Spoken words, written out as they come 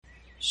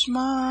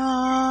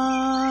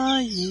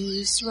Shema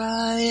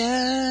Yisrael,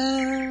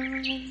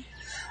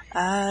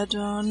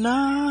 Adonai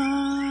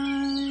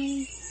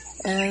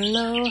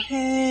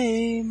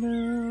Eloheinu,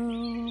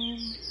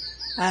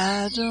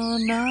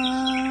 Adonai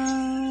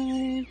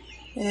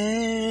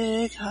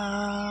Echad,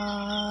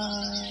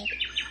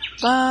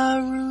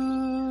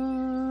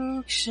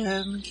 Baruch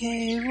Shem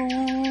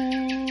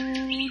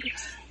Kevod,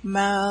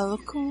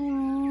 Malkuto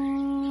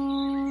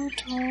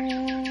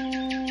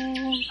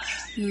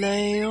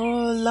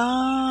Leolam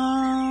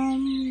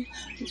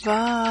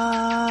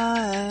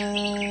Vaed.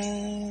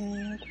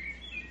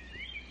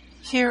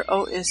 Hear,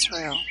 O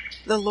Israel,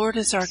 the Lord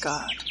is our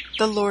God,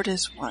 the Lord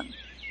is one.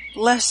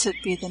 Blessed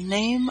be the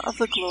name of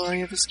the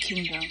glory of his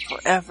kingdom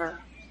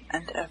forever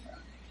and ever.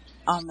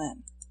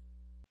 Amen.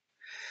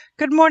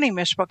 Good morning,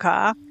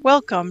 Mishpachah.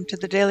 Welcome to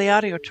the Daily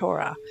Audio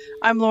Torah.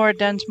 I'm Laura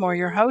Densmore,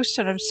 your host,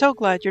 and I'm so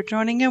glad you're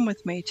joining in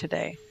with me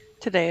today.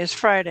 Today is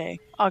Friday,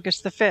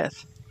 August the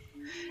 5th.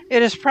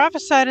 It is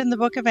prophesied in the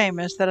book of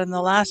Amos that in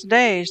the last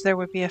days there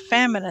would be a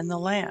famine in the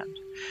land.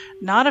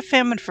 Not a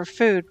famine for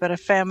food, but a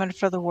famine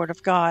for the word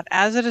of God,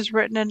 as it is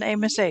written in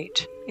Amos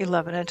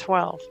 8:11 and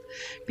 12.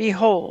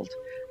 Behold,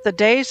 the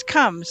days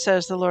come,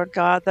 says the Lord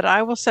God, that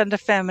I will send a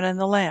famine in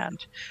the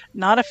land,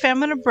 not a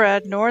famine of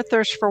bread, nor a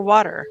thirst for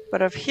water,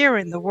 but of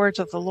hearing the words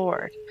of the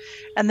Lord.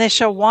 And they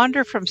shall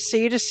wander from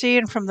sea to sea,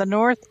 and from the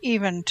north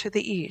even to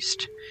the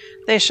east.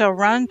 They shall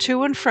run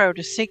to and fro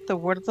to seek the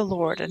word of the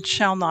Lord, and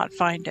shall not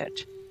find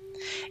it.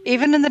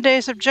 Even in the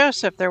days of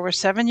Joseph there were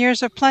 7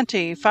 years of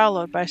plenty,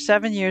 followed by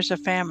 7 years of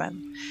famine.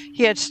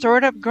 He had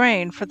stored up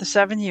grain for the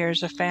 7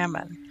 years of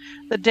famine.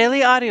 The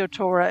Daily Audio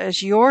Torah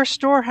is your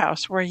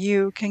storehouse where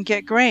you can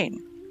get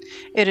grain.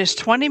 It is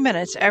 20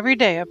 minutes every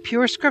day of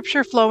pure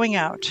scripture flowing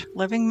out,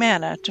 living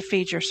manna to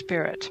feed your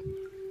spirit.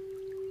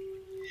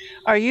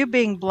 Are you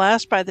being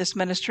blessed by this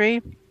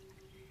ministry?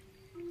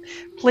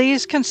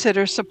 Please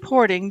consider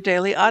supporting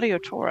Daily Audio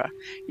Torah.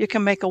 You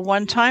can make a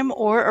one-time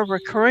or a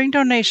recurring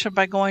donation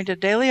by going to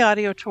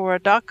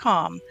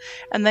dailyaudiotorah.com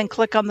and then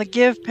click on the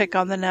Give pick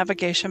on the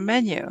navigation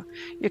menu.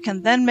 You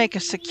can then make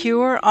a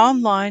secure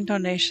online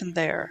donation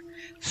there.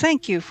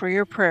 Thank you for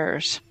your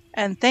prayers,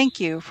 and thank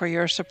you for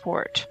your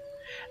support.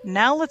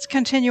 Now let's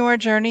continue our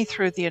journey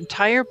through the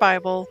entire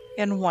Bible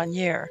in 1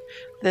 year.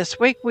 This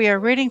week we are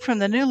reading from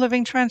the New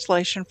Living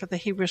Translation for the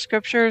Hebrew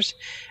Scriptures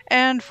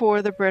and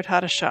for the Brit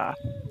Hadashah.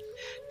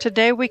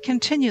 Today we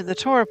continue the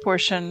Torah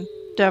portion,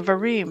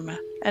 Devarim,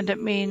 and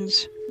it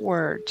means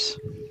words.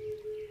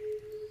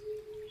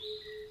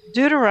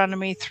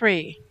 Deuteronomy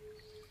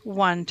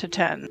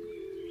 3:1-10.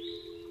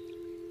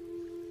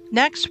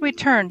 Next we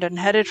turned and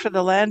headed for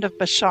the land of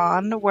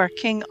Bashan, where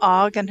King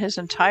Og and his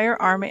entire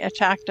army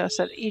attacked us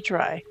at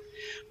Edrei.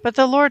 But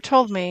the Lord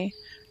told me,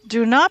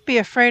 "Do not be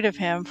afraid of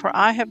him, for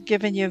I have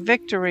given you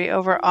victory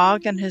over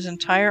Og and his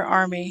entire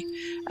army,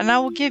 and I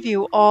will give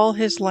you all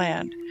his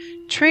land.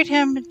 Treat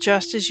him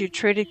just as you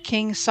treated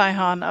King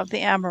Sihon of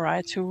the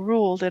Amorites, who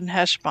ruled in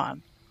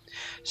Heshbon."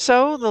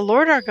 So the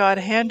Lord our God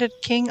handed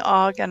King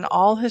Og and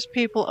all his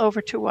people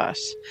over to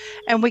us,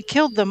 and we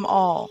killed them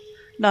all.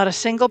 Not a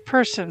single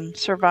person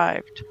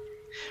survived.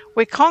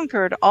 We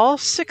conquered all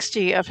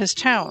 60 of his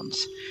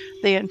towns,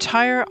 the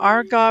entire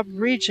Argob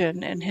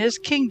region in his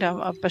kingdom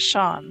of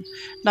Bashan.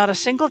 Not a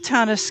single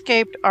town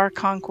escaped our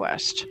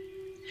conquest.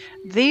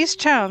 These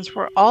towns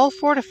were all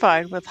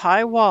fortified with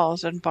high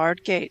walls and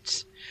barred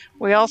gates.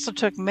 We also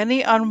took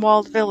many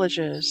unwalled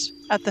villages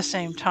at the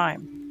same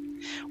time.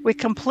 We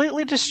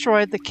completely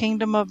destroyed the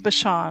kingdom of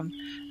Bashan,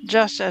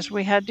 just as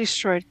we had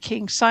destroyed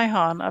King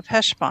Sihon of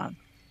Heshbon.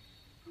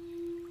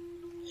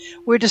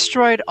 We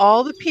destroyed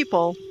all the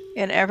people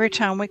in every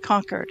town we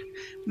conquered,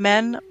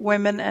 men,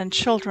 women, and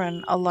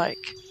children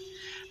alike.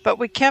 But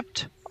we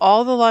kept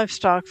all the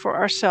livestock for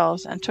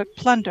ourselves and took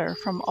plunder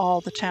from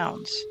all the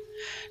towns.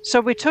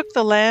 So we took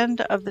the land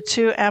of the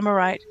 2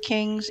 Amorite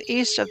kings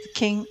east of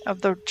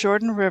the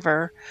Jordan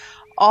River,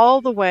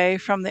 all the way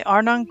from the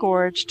Arnon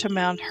Gorge to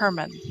Mount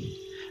Hermon.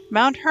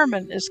 Mount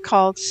Hermon is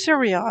called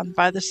Sirion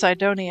by the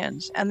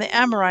Sidonians, and the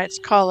Amorites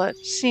call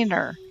it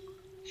Senir.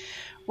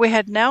 We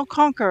had now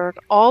conquered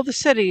all the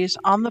cities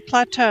on the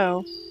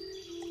plateau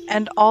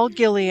and all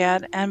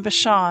Gilead and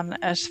Bashan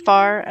as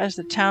far as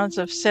the towns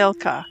of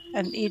Salcah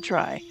and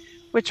Edrei,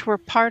 which were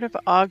part of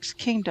Og's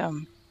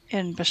kingdom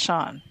in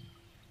Bashan.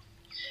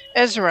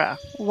 Ezra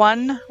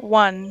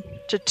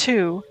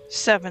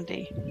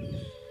 1:1-2:70.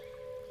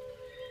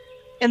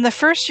 In the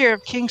first year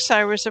of King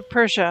Cyrus of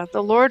Persia,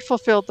 the Lord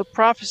fulfilled the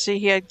prophecy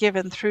he had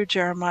given through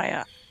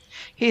Jeremiah.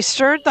 He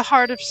stirred the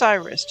heart of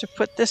Cyrus to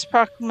put this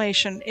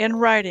proclamation in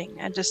writing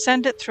and to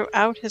send it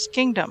throughout his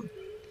kingdom.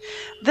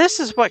 This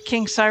is what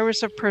King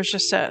Cyrus of Persia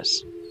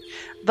says: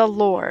 "The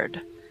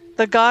Lord,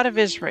 the God of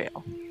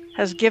Israel,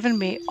 has given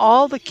me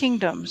all the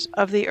kingdoms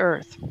of the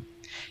earth.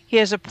 He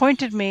has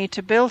appointed me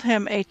to build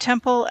him a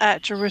temple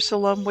at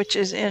Jerusalem, which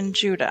is in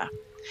Judah.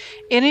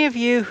 Any of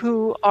you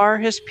who are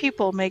his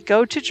people may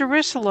go to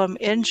Jerusalem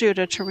in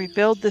Judah to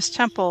rebuild this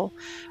temple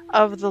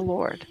of the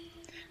Lord,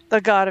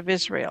 the God of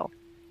Israel,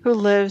 who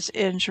lives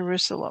in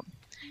Jerusalem.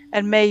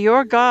 and may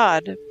your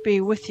God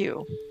be with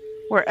you.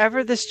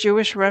 Wherever this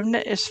Jewish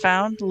remnant is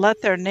found,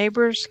 let their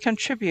neighbors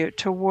contribute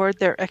toward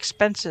their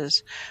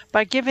expenses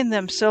by giving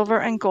them silver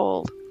and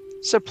gold,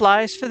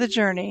 supplies for the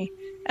journey,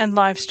 and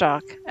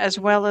livestock, as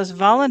well as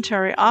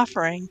voluntary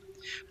offering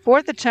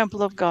for the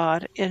temple of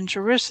God in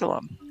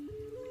Jerusalem.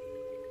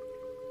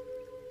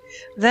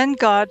 Then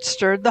God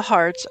stirred the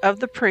hearts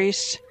of the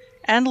priests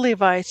and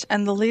Levites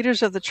and the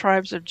leaders of the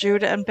tribes of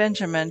Judah and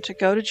Benjamin to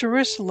go to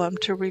Jerusalem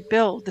to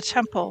rebuild the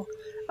temple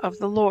of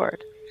the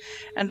Lord.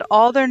 And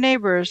all their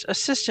neighbors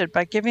assisted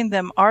by giving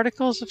them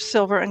articles of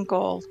silver and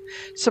gold,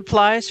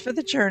 supplies for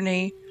the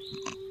journey,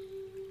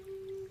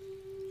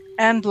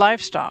 and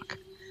livestock.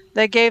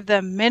 They gave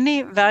them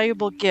many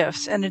valuable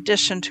gifts in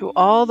addition to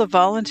all the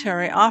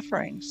voluntary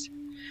offerings.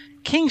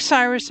 King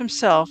Cyrus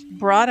himself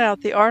brought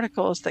out the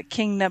articles that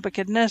King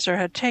Nebuchadnezzar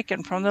had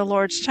taken from the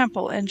Lord's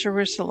temple in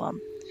Jerusalem,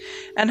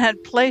 and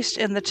had placed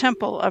in the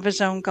temple of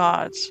his own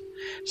gods.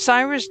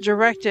 Cyrus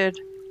directed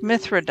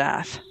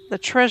Mithridath, the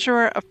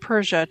treasurer of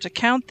Persia, to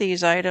count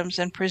these items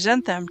and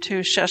present them to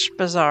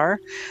Sheshbazzar,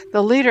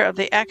 the leader of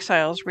the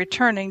exiles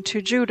returning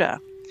to Judah.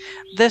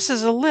 This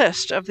is a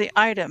list of the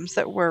items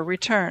that were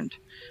returned.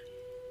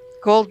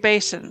 Gold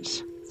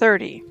basins,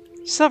 30.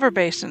 Silver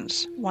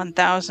basins,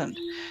 1,000.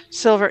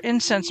 Silver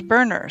incense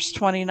burners,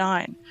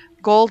 29.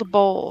 Gold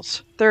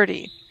bowls,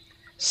 30.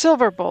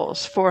 Silver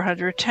bowls,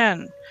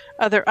 410.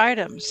 Other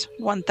items,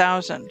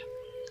 1,000.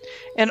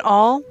 In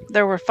all,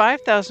 there were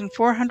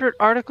 5,400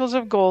 articles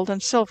of gold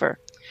and silver.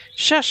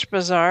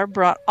 Sheshbazzar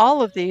brought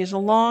all of these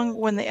along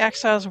when the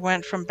exiles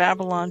went from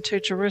Babylon to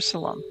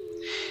Jerusalem.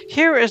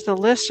 Here is the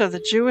list of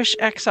the Jewish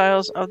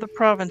exiles of the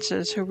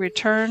provinces who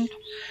returned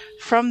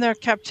from their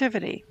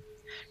captivity.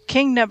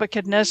 King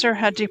Nebuchadnezzar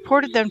had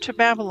deported them to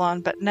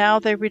Babylon, but now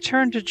they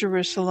returned to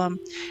Jerusalem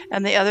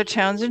and the other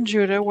towns in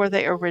Judah where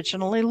they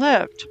originally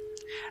lived.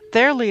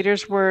 Their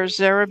leaders were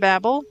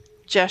Zerubbabel,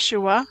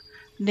 Jeshua,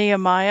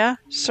 Nehemiah,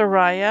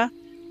 Sariah,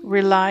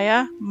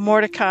 Reliah,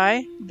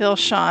 Mordecai,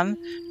 Bilshan,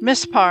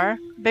 Mispar,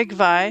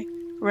 Bigvai,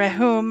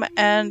 Rehum,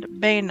 and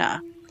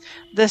Baanah.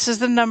 This is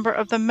the number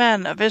of the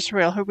men of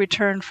Israel who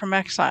returned from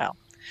exile.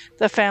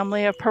 The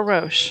family of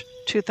Parosh,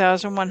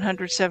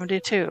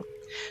 2,172.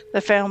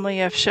 The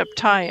family of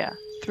Sheptiah,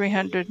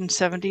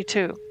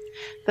 372.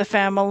 The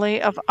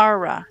family of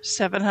Arah,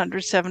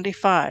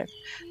 775.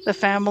 The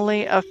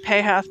family of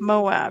Pahath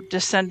Moab,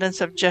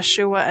 descendants of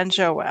Jeshua and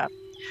Joab,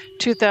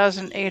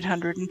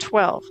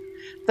 2,812.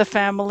 The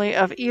family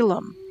of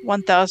Elam,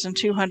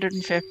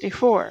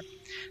 1,254.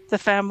 The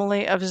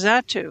family of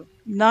Zattu,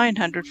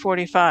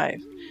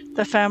 945.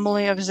 The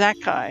family of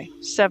Zakkai,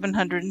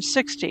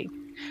 760.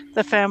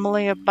 The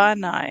family of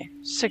Bani,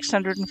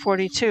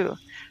 642.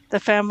 The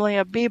family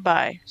of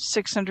Bebai,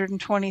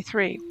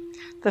 623.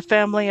 The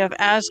family of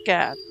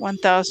Azgad,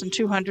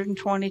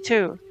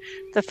 1,222.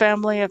 The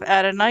family of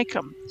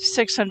Adonikam,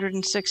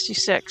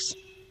 666.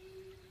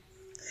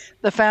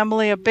 The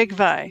family of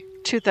Bigvai,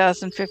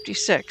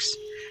 2,056.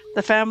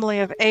 The family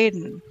of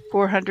Aden,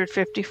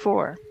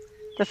 454.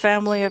 The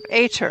family of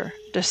Ater,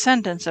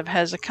 descendants of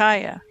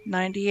Hezekiah,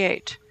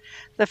 98.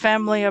 The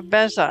family of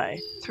Bezai,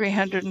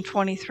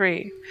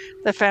 323.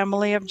 The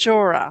family of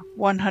Jorah,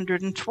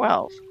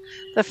 112.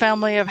 The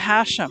family of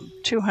Hashem,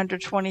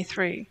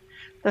 223.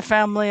 The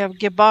family of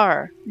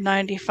Gebar,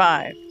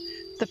 95.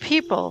 The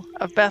people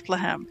of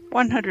Bethlehem,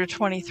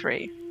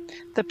 123.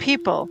 The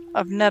people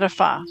of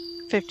Netophath,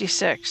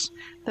 56.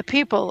 The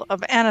people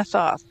of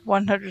Anathoth,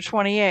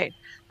 128.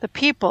 The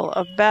people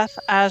of Beth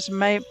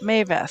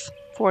Azmaveth,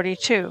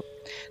 42.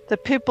 The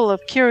people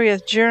of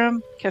Kiriath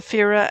Jearim,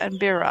 Kephirah, and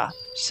Beerah,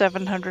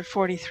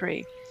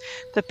 743.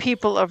 The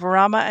people of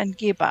Ramah and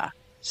Geba,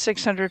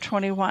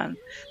 621.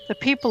 The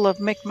people of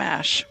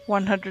Michmash,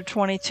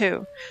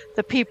 122.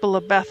 The people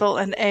of Bethel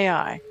and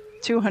Ai,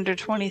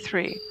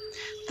 223.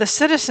 The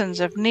citizens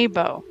of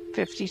Nebo,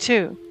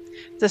 52.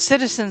 The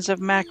citizens of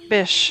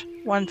Machbish,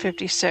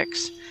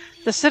 156.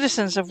 The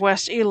citizens of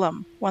West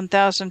Elam,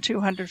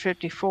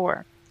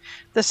 1,254.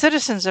 The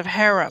citizens of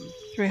Haram,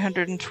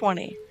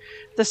 320.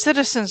 The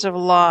citizens of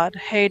Lod,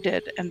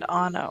 Hadid, and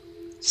Ono,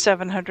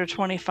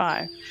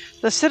 725.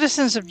 The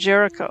citizens of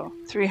Jericho,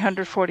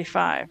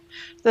 345.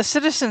 The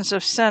citizens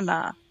of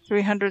Senah,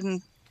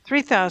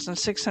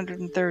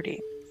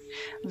 3,630.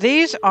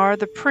 These are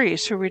the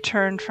priests who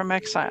returned from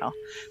exile.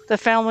 The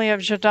family of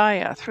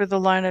Jediah, through the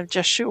line of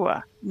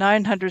Jeshua,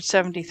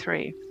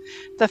 973.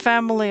 The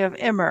family of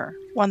Immer,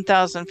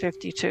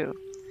 1,052.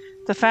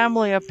 The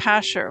family of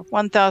Pashur,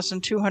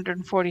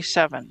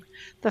 1,247.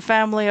 The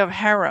family of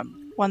Haram,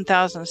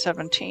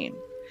 1,017.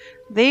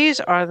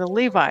 These are the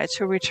Levites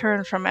who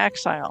returned from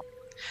exile.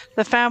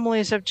 The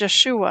families of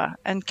Jeshua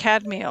and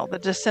Kadmiel, the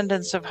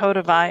descendants of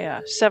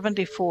Hodaviah,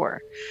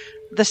 74.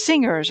 The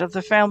singers of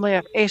the family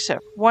of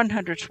Asaph,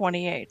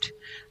 128.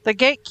 The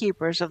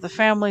gatekeepers of the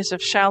families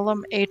of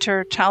Shallum,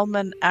 Ater,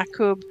 Talmon,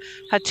 Akub,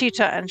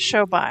 Hatita, and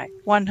Shobai,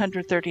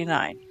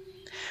 139.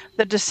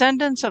 The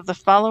descendants of the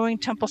following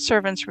temple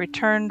servants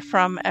returned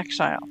from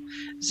exile: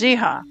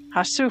 Ziha,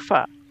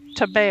 Hasufa,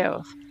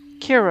 Tabaoth,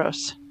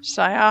 Kiros,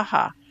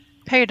 Saiaha,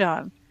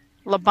 Padon,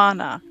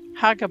 Labana,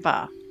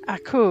 Hagabah,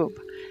 Akub,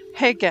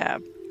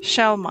 Hagab,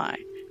 Shalmai,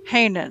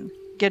 Hanan,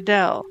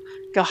 Gedel,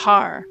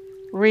 Gahar,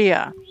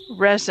 Ria,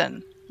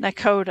 Rezin,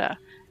 Nakoda,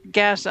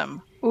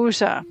 Gazam,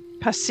 Uzzah,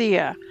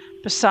 Paseah,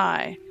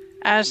 Besai,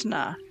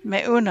 Asna,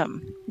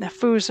 Meunim,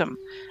 Nephuzim,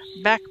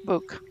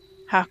 Bakbuk,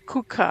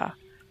 Hakukah,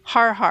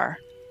 Harhar,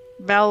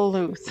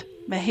 Baluth,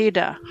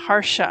 Mehida,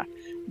 Harsha,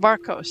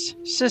 Barkos,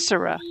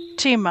 Sisera,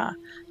 Tema,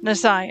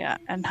 Neziah,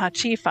 and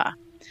Hatipha.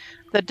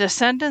 The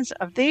descendants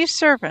of these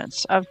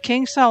servants of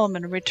King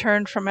Solomon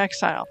returned from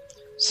exile: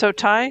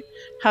 Sotai,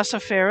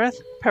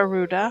 Hasophereth,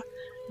 Peruda,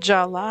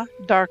 Jala,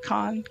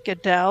 Darkon,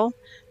 Gedel,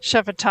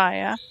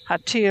 Shephatiah,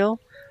 Hatil,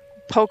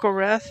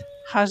 Pokereth,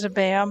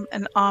 Hazabaim,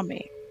 and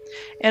Ami.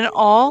 In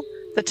all,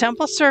 the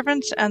temple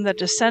servants and the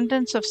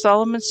descendants of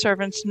Solomon's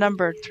servants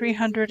numbered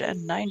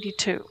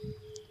 392.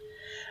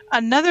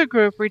 Another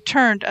group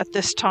returned at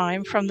this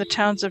time from the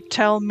towns of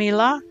Tel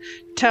Milah,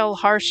 Tel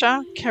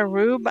Harsha,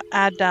 Kerub,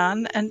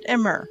 Adan, and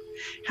Immer.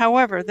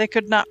 However, they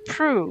could not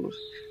prove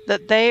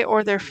that they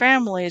or their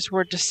families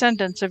were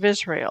descendants of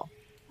Israel.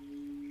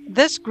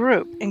 This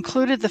group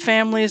included the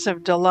families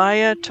of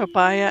Deliah,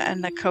 Tobiah,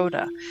 and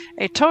Nakoda,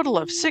 a total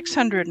of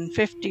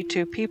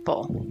 652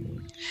 people.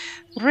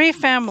 3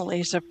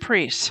 families of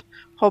priests,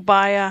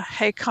 Hobiah,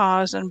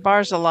 Hakaz, and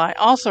Barzillai,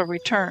 also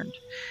returned.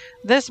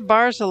 This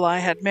Barzillai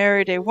had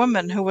married a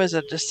woman who was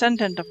a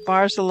descendant of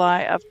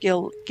Barzillai of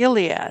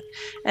Gilead,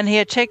 and he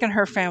had taken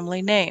her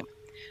family name.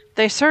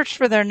 They searched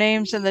for their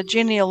names in the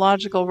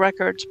genealogical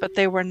records, but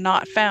they were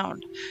not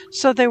found,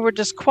 so they were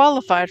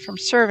disqualified from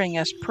serving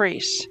as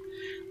priests.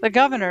 The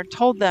governor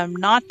told them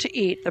not to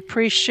eat the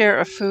priest's share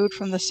of food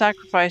from the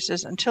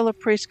sacrifices until a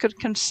priest could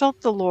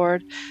consult the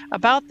Lord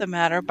about the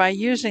matter by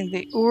using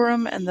the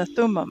Urim and the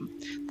Thummim,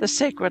 the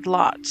sacred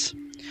lots.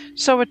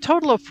 So a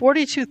total of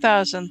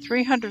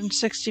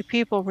 42,360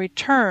 people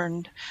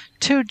returned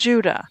to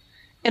Judah,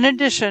 in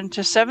addition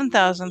to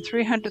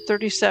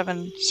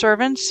 7,337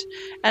 servants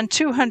and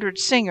 200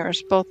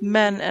 singers, both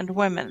men and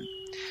women.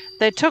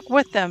 They took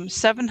with them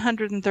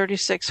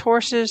 736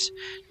 horses,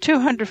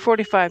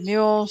 245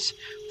 mules,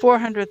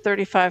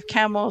 435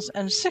 camels,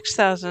 and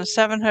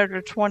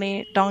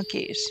 6,720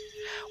 donkeys.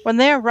 When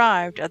they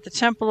arrived at the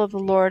temple of the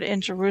Lord in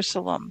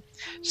Jerusalem,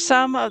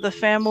 some of the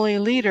family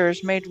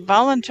leaders made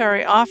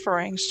voluntary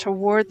offerings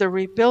toward the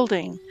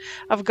rebuilding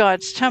of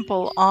God's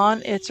temple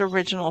on its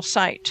original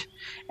site,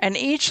 and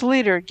each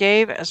leader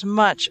gave as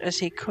much as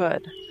he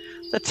could.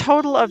 The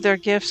total of their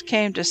gifts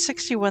came to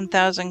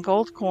 61,000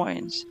 gold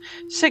coins,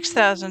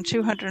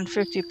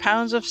 6,250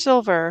 pounds of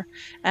silver,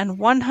 and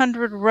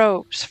 100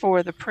 robes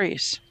for the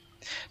priests.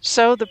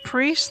 So the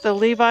priests, the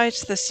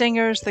Levites, the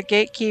singers, the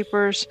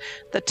gatekeepers,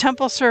 the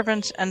temple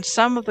servants, and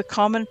some of the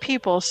common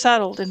people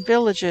settled in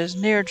villages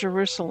near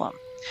Jerusalem.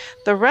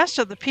 The rest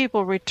of the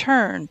people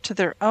returned to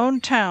their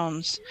own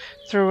towns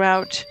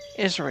throughout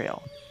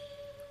Israel.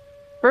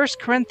 1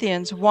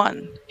 Corinthians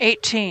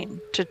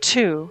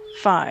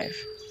 1:18-2:5.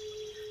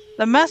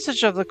 The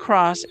message of the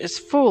cross is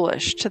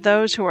foolish to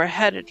those who are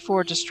headed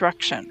for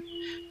destruction,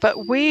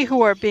 but we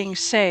who are being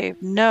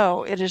saved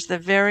know it is the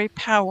very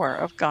power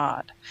of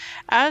God.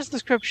 As the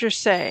scriptures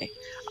say,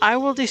 I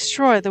will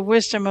destroy the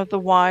wisdom of the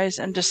wise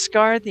and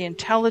discard the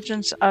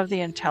intelligence of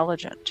the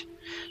intelligent.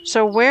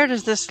 So where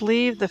does this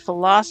leave the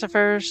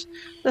philosophers,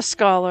 the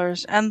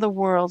scholars, and the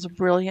world's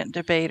brilliant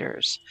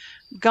debaters?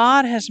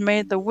 God has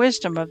made the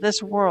wisdom of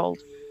this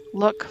world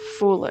look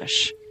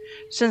foolish.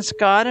 Since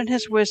God in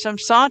his wisdom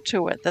saw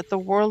to it that the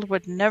world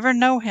would never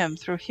know him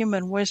through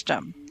human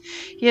wisdom,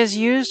 he has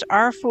used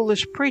our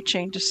foolish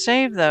preaching to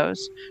save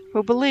those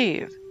who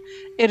believe.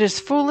 It is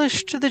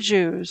foolish to the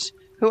Jews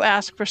who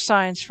ask for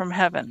signs from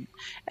heaven,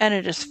 and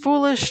it is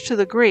foolish to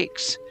the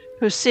Greeks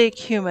who seek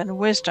human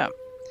wisdom.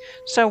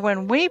 So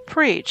when we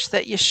preach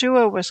that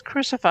Yeshua was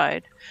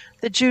crucified,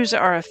 the Jews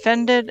are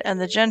offended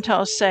and the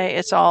Gentiles say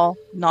it's all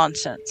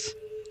nonsense.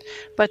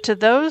 But to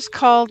those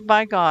called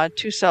by God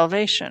to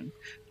salvation,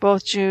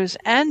 both Jews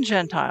and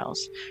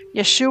Gentiles,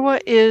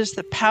 Yeshua is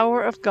the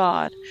power of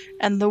God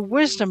and the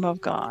wisdom of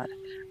God.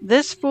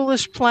 This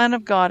foolish plan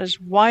of God is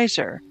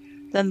wiser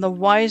than the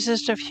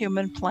wisest of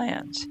human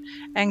plans,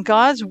 and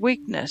God's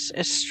weakness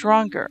is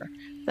stronger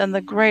than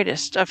the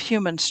greatest of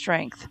human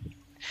strength.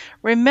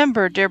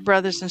 Remember, dear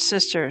brothers and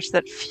sisters,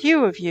 that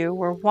few of you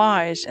were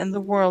wise in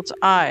the world's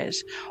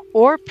eyes,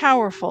 or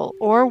powerful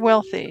or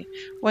wealthy,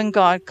 when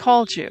God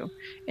called you.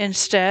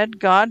 Instead,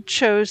 God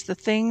chose the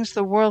things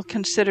the world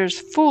considers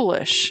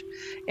foolish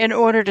in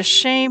order to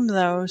shame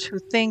those who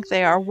think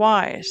they are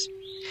wise.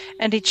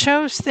 And he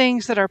chose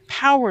things that are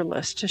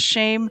powerless to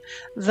shame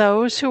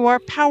those who are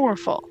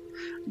powerful.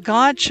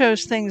 God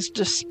chose things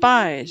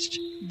despised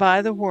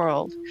by the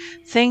world,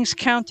 things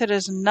counted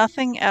as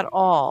nothing at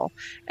all,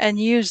 and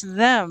used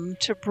them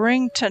to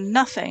bring to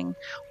nothing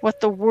what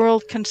the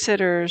world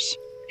considers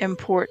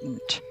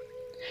important.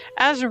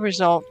 As a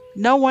result,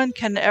 no one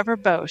can ever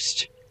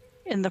boast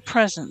in the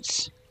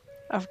presence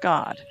of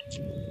God.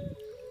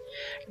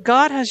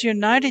 God has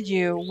united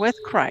you with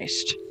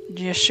Christ,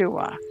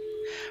 Yeshua.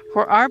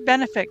 For our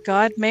benefit,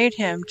 God made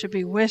him to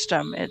be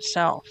wisdom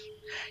itself.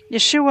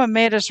 Yeshua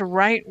made us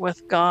right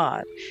with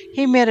God.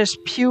 He made us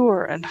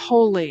pure and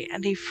holy,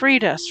 and he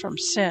freed us from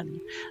sin.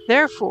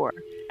 Therefore,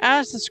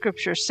 as the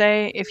scriptures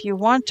say, if you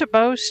want to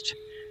boast,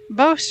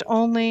 boast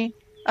only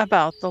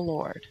about the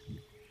Lord.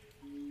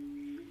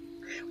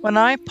 When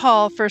I,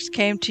 Paul, first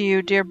came to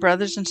you, dear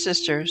brothers and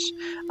sisters,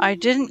 I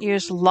didn't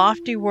use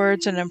lofty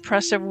words and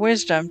impressive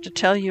wisdom to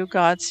tell you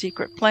God's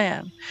secret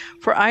plan,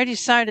 for I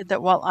decided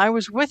that while I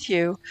was with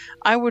you,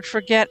 I would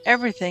forget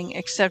everything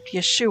except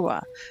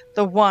Yeshua,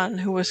 the one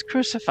who was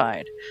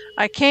crucified.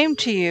 I came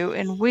to you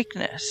in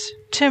weakness,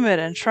 timid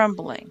and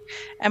trembling,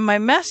 and my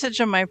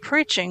message and my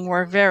preaching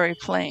were very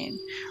plain.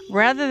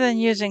 Rather than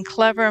using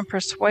clever and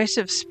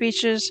persuasive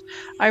speeches,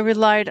 I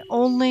relied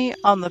only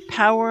on the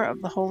power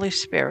of the Holy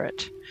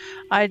Spirit.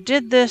 I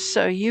did this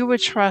so you would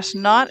trust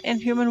not in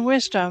human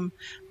wisdom,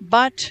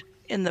 but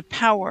in the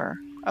power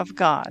of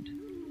God.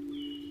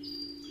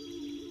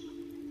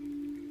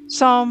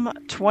 Psalm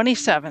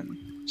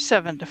 27,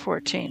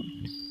 7-14.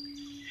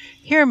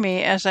 Hear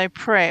me as I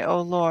pray,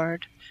 O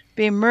Lord.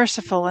 Be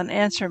merciful and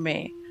answer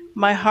me.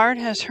 My heart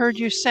has heard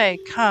you say,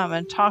 come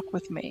and talk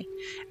with me.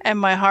 And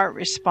my heart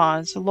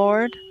responds,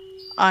 Lord,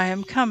 I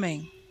am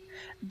coming.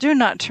 Do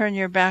not turn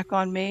your back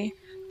on me.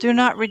 Do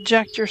not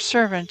reject your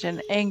servant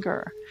in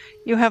anger.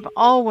 You have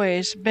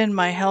always been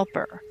my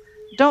helper.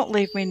 Don't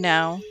leave me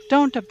now.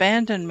 Don't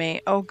abandon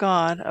me, O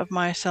God of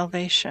my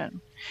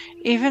salvation.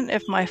 Even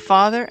if my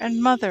father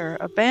and mother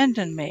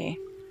abandon me,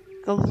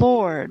 the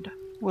Lord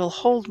will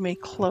hold me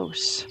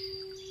close.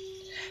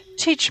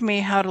 Teach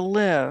me how to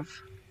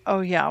live,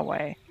 O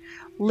Yahweh.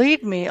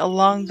 Lead me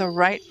along the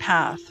right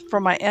path,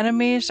 for my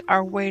enemies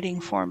are waiting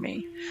for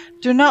me.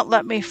 Do not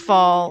let me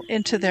fall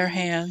into their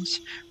hands,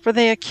 for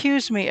they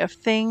accuse me of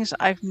things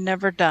I've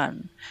never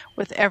done.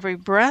 With every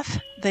breath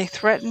they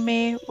threaten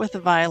me with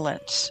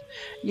violence.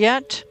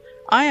 Yet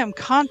I am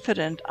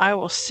confident I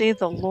will see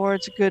the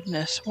Lord's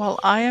goodness while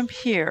I am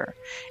here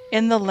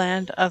in the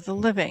land of the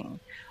living.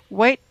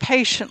 Wait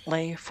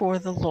patiently for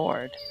the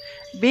Lord.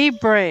 Be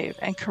brave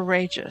and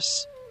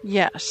courageous.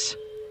 Yes,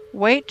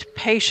 wait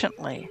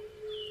patiently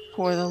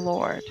for the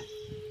Lord.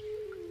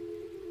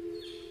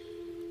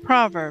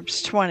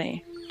 Proverbs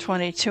 20,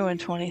 22 and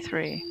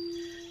 23.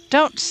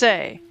 Don't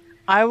say,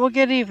 I will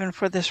get even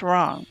for this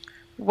wrong.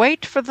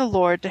 Wait for the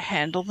Lord to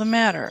handle the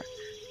matter.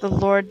 The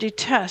Lord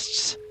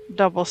detests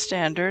double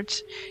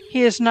standards.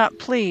 He is not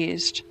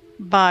pleased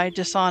by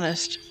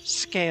dishonest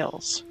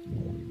scales.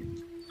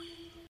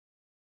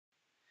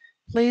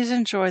 Please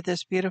enjoy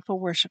this beautiful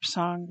worship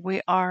song,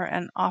 We Are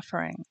an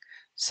Offering,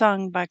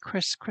 sung by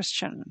Chris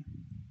Christian.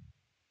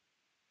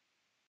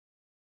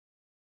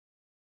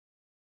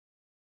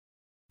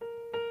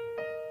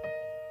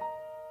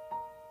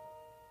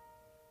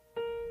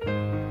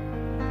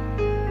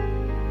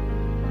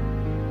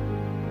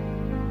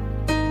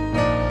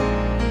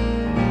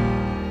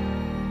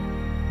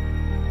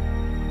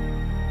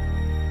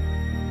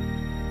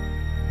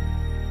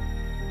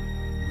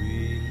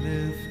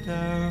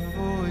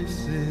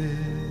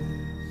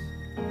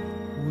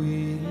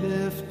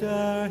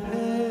 Our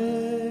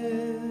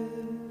hands,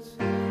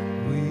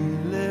 we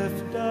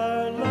lift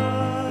our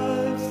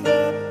lives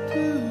up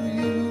to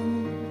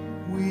you.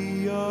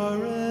 We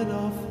are an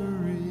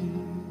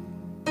offering.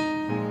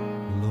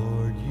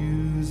 Lord,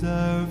 use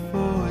our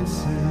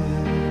voices.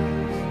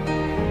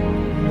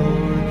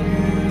 Lord,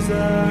 use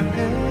our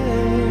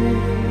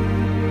hands.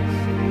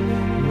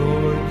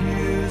 Lord,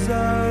 use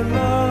our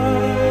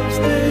lives.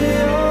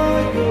 They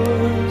are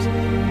yours.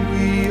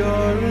 We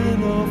are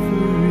an offering.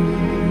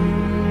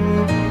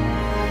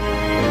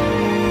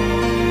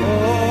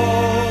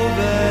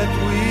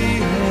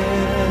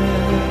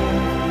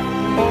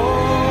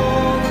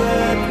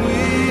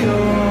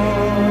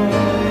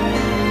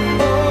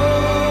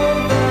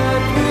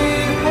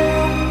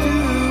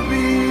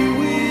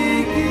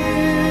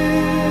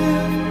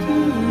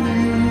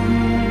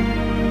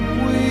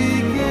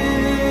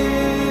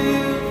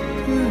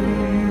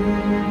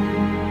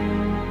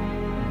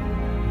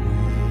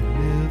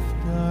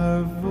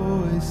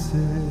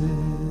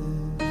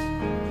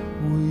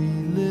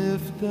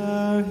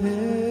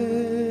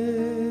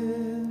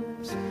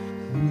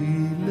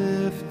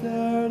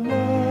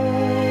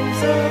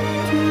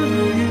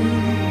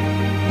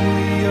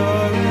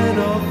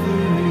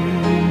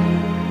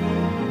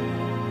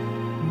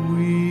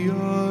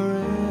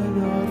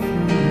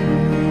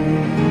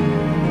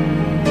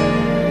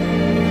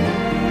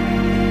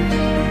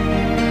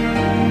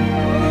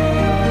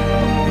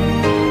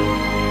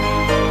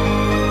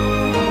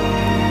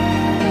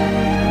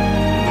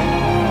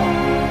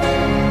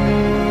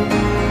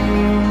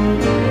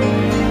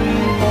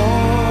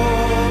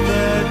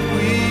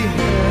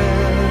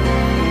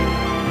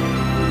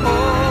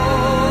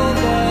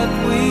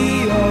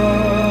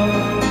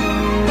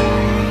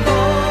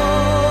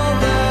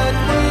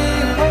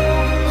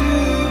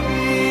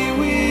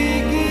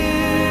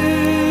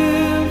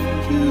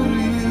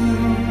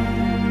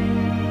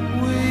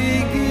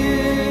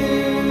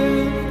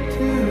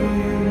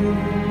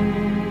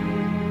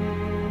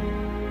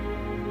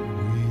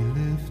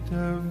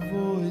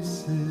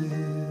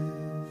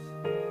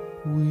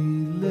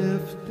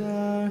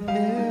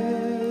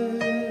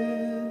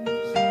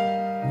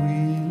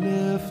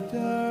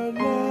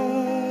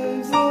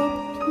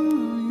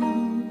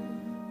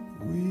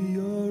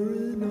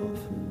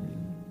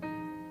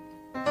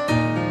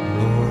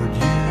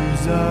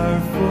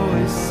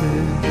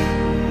 sick.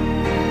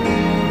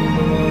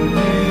 Lord,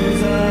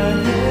 use our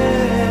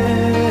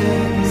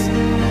hands.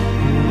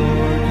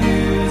 Lord,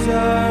 use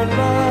our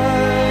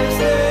lives.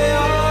 They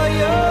are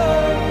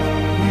yours.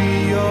 We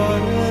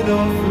are an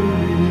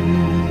offering.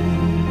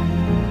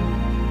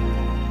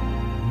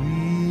 We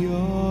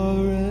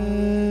are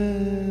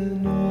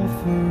an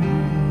offering.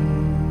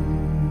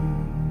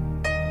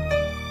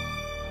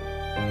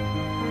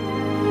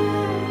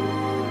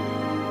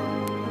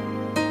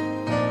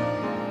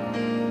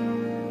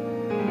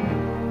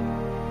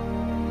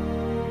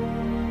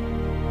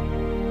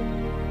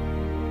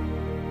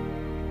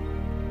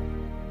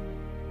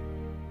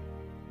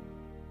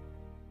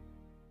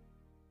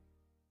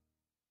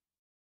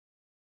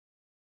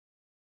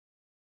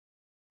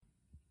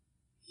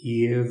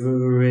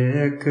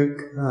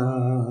 Yevarekaka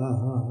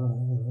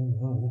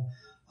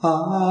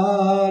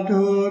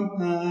Adonai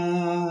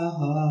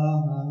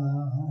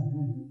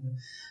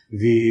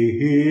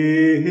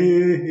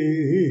Vish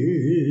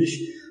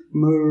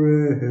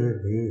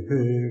Mareka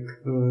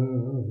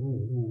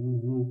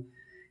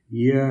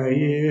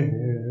Yair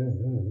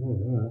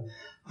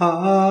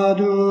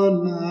Adonai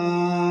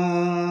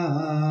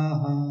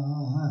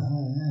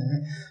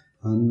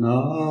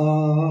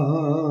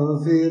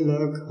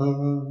Panavilaka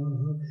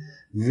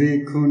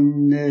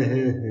Vikuneka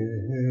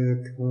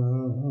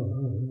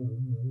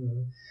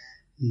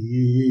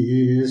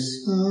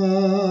Isa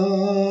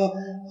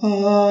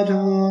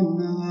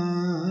Adonai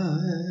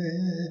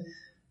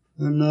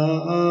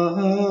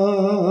Panav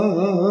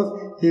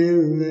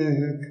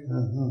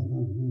Ileka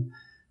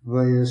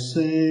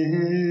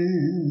Vayasem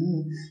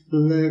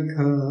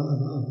Leka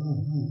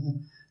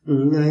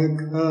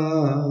Leka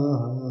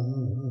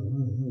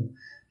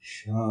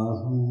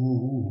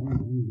Shalom.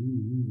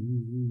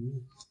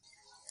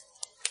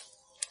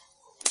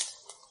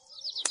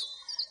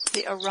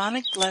 The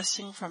Aaronic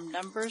blessing from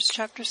Numbers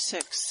chapter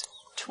 6,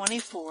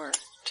 24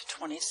 to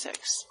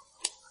 26.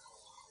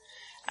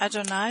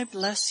 Adonai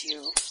bless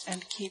you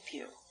and keep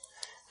you.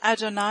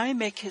 Adonai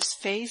make his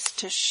face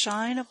to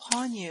shine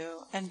upon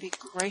you and be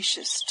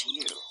gracious to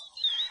you.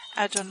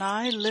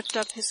 Adonai lift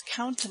up his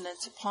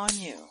countenance upon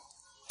you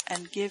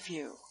and give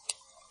you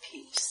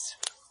peace.